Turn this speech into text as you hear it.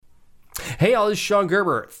Hey, all, this is Sean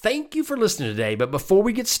Gerber. Thank you for listening today, but before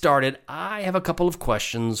we get started, I have a couple of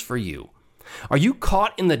questions for you. Are you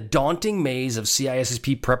caught in the daunting maze of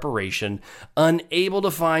CISSP preparation, unable to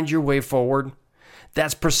find your way forward?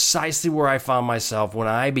 That's precisely where I found myself when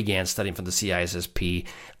I began studying for the CISSP.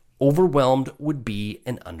 Overwhelmed would be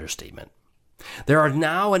an understatement. There are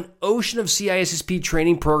now an ocean of CISSP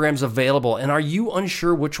training programs available, and are you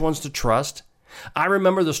unsure which ones to trust? I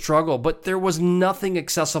remember the struggle, but there was nothing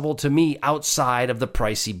accessible to me outside of the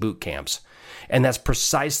pricey boot camps. And that's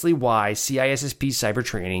precisely why CISSP Cyber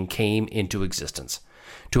Training came into existence,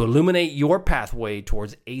 to illuminate your pathway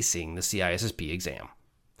towards acing the CISSP exam.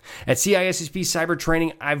 At CISSP Cyber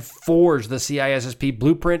Training, I've forged the CISSP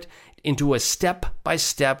blueprint into a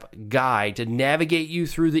step-by-step guide to navigate you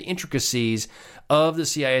through the intricacies of the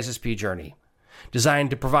CISSP journey, designed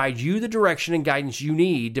to provide you the direction and guidance you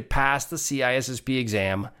need to pass the CISSP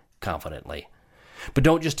exam confidently. But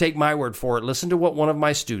don't just take my word for it. Listen to what one of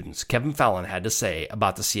my students, Kevin Fallon, had to say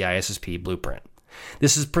about the CISSP blueprint.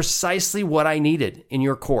 This is precisely what I needed in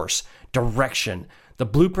your course: direction. The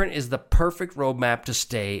blueprint is the perfect roadmap to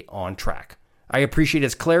stay on track. I appreciate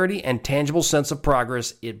its clarity and tangible sense of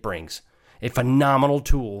progress it brings. A phenomenal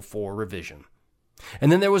tool for revision.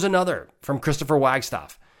 And then there was another from Christopher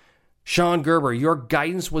Wagstaff. Sean Gerber, your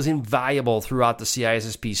guidance was invaluable throughout the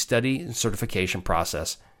CISSP study and certification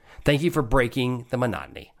process. Thank you for breaking the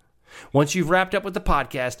monotony. Once you've wrapped up with the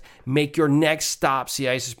podcast, make your next stop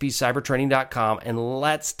CISSPcybertraining.com, and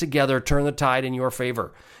let's together turn the tide in your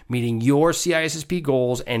favor, meeting your CISSP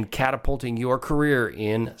goals and catapulting your career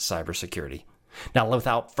in cybersecurity. Now,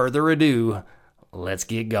 without further ado, let's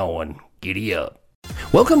get going. Giddy up.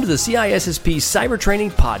 Welcome to the CISSP Cyber Training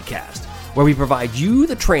Podcast, where we provide you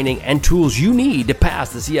the training and tools you need to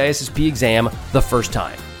pass the CISSP exam the first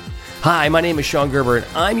time. Hi, my name is Sean Gerber, and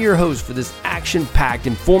I'm your host for this action-packed,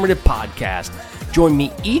 informative podcast. Join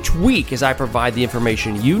me each week as I provide the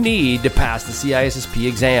information you need to pass the CISSP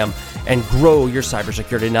exam and grow your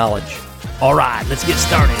cybersecurity knowledge. All right, let's get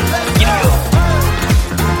started.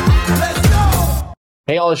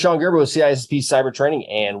 Hey, all, it's Sean Gerber with CISSP Cyber Training,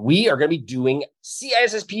 and we are going to be doing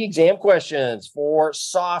CISSP exam questions for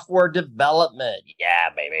software development. Yeah,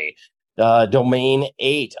 baby. Domain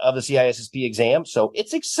 8 of the CISSP exam. So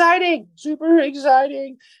it's exciting, super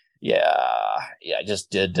exciting. Yeah, I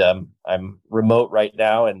just did. I'm remote right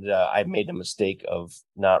now, and I made the mistake of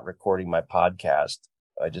not recording my podcast.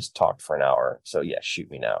 I just talked for an hour. So yeah,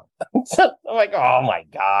 shoot me now. I'm like, oh my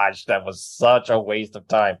gosh, that was such a waste of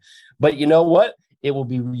time. But you know what? You'll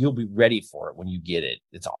be ready for it when you get it.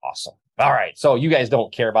 It's awesome. All right. So you guys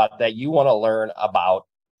don't care about that. You want to learn about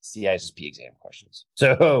CISSP exam questions.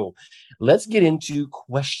 So let's get into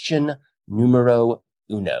question numero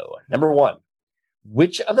uno. Number one,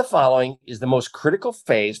 which of the following is the most critical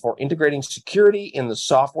phase for integrating security in the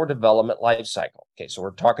software development lifecycle? Okay, so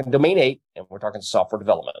we're talking domain 8 and we're talking software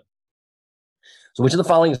development. So which of the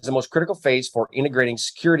following is the most critical phase for integrating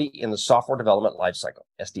security in the software development lifecycle?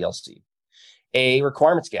 SDLC. A,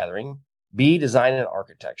 requirements gathering. B, design and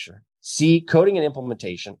architecture. C, coding and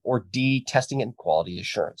implementation. Or D, testing and quality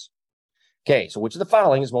assurance. Okay, so which of the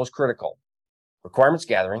following is most critical? Requirements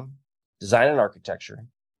gathering, design and architecture,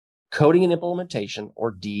 coding and implementation,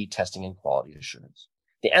 or D, testing and quality assurance?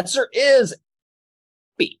 The answer is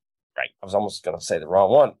B. Right, I was almost going to say the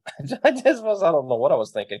wrong one. I don't know what I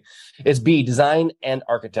was thinking. It's B, design and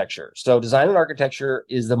architecture. So design and architecture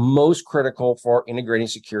is the most critical for integrating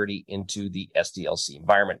security into the SDLC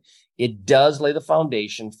environment. It does lay the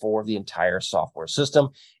foundation for the entire software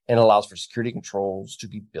system and allows for security controls to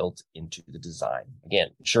be built into the design.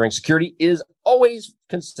 Again, ensuring security is always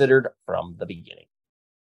considered from the beginning.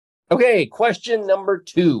 Okay, question number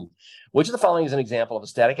 2. Which of the following is an example of a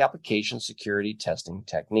static application security testing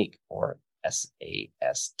technique, or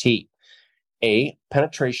SAST? A,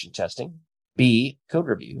 penetration testing. B, code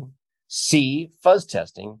review. C, fuzz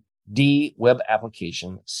testing. D, web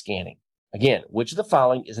application scanning. Again, which of the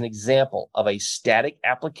following is an example of a static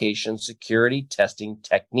application security testing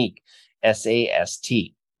technique, SAST?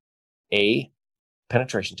 A,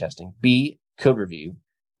 penetration testing. B, code review.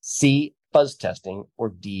 C, fuzz testing. Or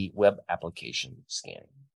D, web application scanning.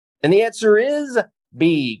 And the answer is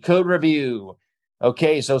B, code review.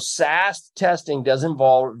 Okay, so SAST testing does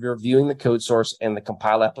involve reviewing the code source and the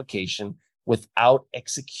compiled application without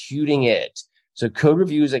executing it. So code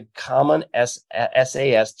review is a common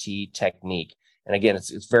SAST technique. And again,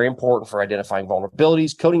 it's very important for identifying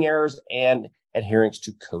vulnerabilities, coding errors, and adherence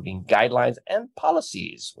to coding guidelines and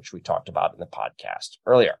policies, which we talked about in the podcast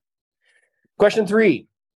earlier. Question 3.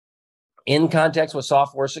 In context with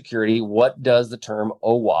software security, what does the term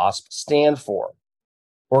OWASP stand for?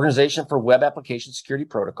 Organization for Web Application Security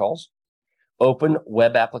Protocols, Open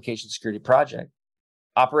Web Application Security Project,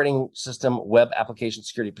 Operating System Web Application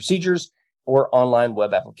Security Procedures, or Online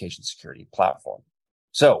Web Application Security Platform.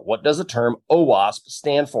 So what does the term OWASP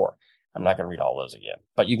stand for? I'm not going to read all those again,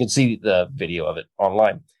 but you can see the video of it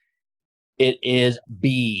online. It is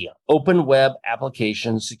B, Open Web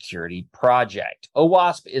Application Security Project.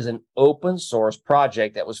 OWASP is an open source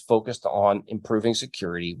project that was focused on improving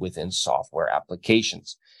security within software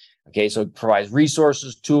applications. Okay, so it provides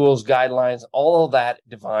resources, tools, guidelines, all of that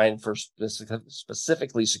designed for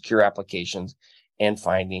specifically secure applications and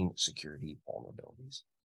finding security vulnerabilities.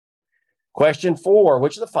 Question 4,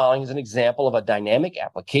 which of the following is an example of a dynamic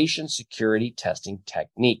application security testing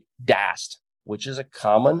technique? DAST, which is a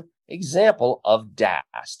common example of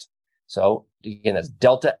DAST. So again, that's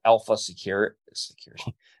Delta Alpha Security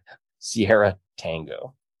Sierra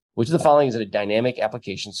Tango. Which of the following is a dynamic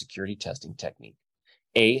application security testing technique?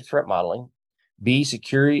 A, threat modeling, B,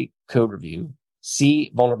 security code review,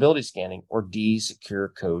 C, vulnerability scanning, or D, secure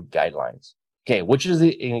code guidelines. Okay, which is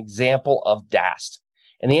an example of DAST?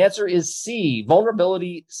 And the answer is C,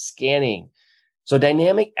 vulnerability scanning. So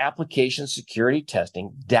dynamic application security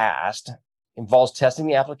testing, DAST, involves testing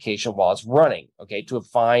the application while it's running, okay, to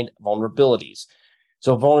find vulnerabilities.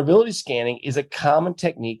 So vulnerability scanning is a common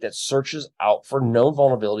technique that searches out for known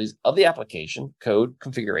vulnerabilities of the application, code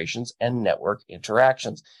configurations, and network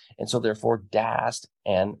interactions. And so therefore, DAST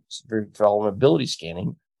and vulnerability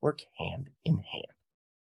scanning work hand in hand.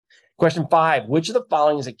 Question 5, which of the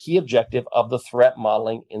following is a key objective of the threat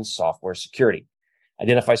modeling in software security?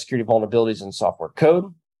 Identify security vulnerabilities in software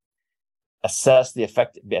code. Assess the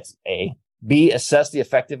that's A. B, assess the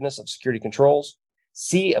effectiveness of security controls.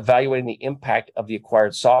 C, evaluating the impact of the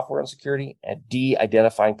acquired software on security. And D,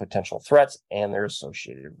 identifying potential threats and their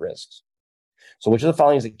associated risks. So which of the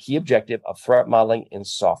following is a key objective of threat modeling in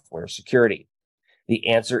software security? The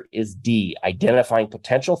answer is D, identifying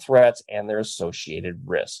potential threats and their associated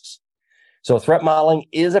risks. So threat modeling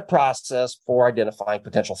is a process for identifying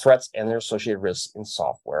potential threats and their associated risks in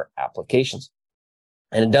software applications.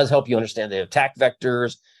 And it does help you understand the attack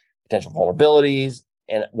vectors, potential vulnerabilities,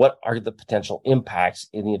 and what are the potential impacts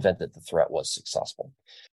in the event that the threat was successful.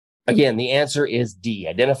 Again, the answer is D,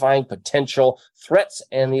 identifying potential threats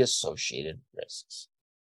and the associated risks.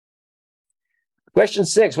 Question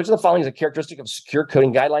 6, which of the following is a characteristic of secure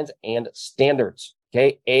coding guidelines and standards?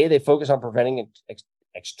 Okay, A, they focus on preventing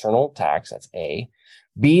external attacks, that's A.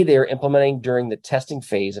 B, they're implementing during the testing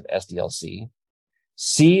phase of SDLC.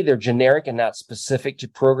 C, they're generic and not specific to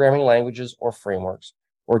programming languages or frameworks.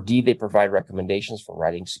 Or D, they provide recommendations for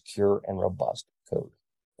writing secure and robust code.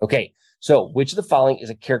 Okay, so which of the following is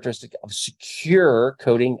a characteristic of secure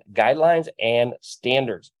coding guidelines and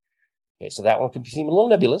standards? Okay, so that one can seem a little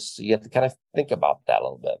nebulous, so you have to kind of think about that a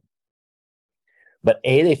little bit. But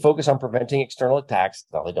A, they focus on preventing external attacks.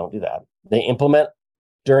 No, they don't do that. They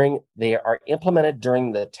are implemented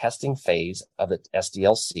during the testing phase of the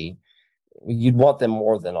SDLC. You'd want them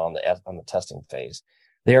more than on the testing phase.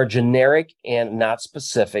 They are generic and not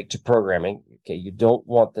specific to programming. Okay, you don't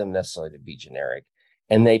want them necessarily to be generic.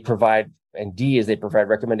 And they provide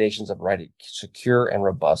recommendations of writing secure and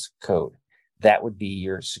robust code. That would be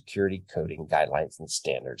your security coding guidelines and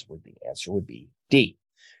standards. The answer would be D.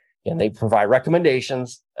 And they provide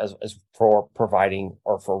recommendations as for providing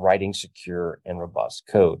or for writing secure and robust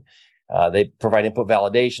code. They provide input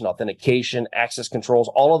validation, authentication, access controls.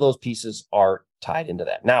 All of those pieces are tied into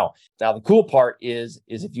that. Now the cool part is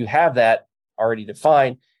if you have that already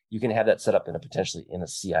defined, you can have that set up potentially in a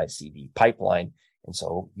CI/CD pipeline. And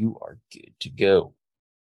so you are good to go.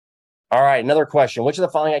 All right, another question. Which of the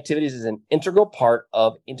following activities is an integral part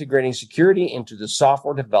of integrating security into the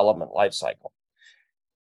software development lifecycle?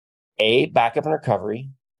 A, backup and recovery.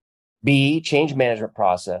 B, change management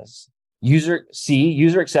process. C,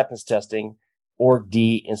 user acceptance testing. Or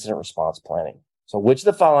D, incident response planning. So which of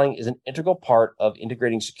the following is an integral part of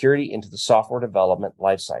integrating security into the software development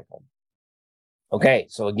lifecycle? Okay,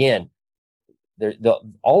 so again,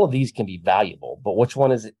 all of these can be valuable, but which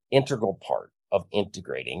one is an integral part of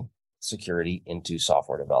integrating security into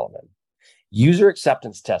software development? User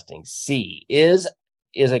acceptance testing, C, is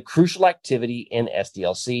a crucial activity in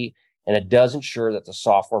SDLC, and it does ensure that the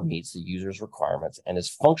software meets the user's requirements and is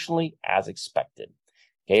functionally as expected.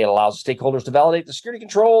 Okay, it allows stakeholders to validate the security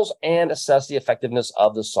controls and assess the effectiveness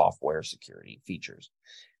of the software security features.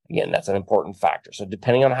 Again, that's an important factor. So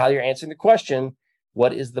depending on how you're answering the question,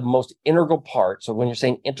 what is the most integral part? So when you're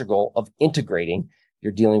saying integral of integrating,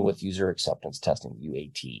 you're dealing with user acceptance testing,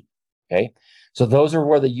 UAT. Okay, so those are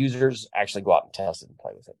where the users actually go out and test it and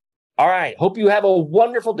play with it. All right. Hope you have a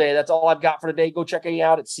wonderful day. That's all I've got for today. Go check me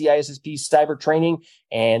out at CISSP Cyber Training,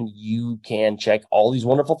 and you can check all these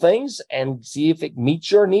wonderful things and see if it meets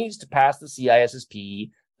your needs to pass the CISSP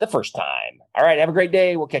the first time. All right. Have a great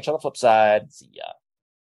day. We'll catch you on the flip side. See ya.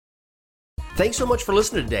 Thanks so much for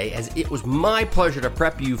listening today, as it was my pleasure to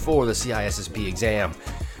prep you for the CISSP exam.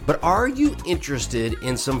 But are you interested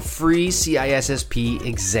in some free CISSP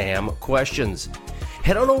exam questions?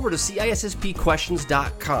 Head on over to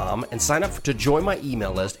CISSPquestions.com and sign up to join my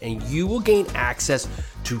email list, and you will gain access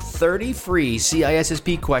to 30 free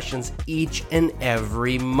CISSP questions each and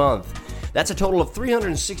every month. That's a total of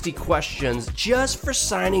 360 questions just for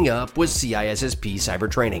signing up with CISSP Cyber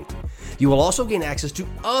Training. You will also gain access to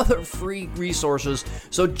other free resources,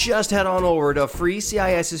 so just head on over to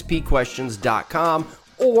freeCISSPquestions.com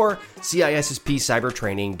or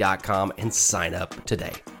CISSPcybertraining.com and sign up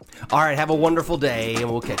today. All right, have a wonderful day, and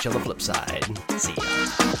we'll catch you on the flip side. See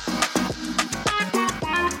ya.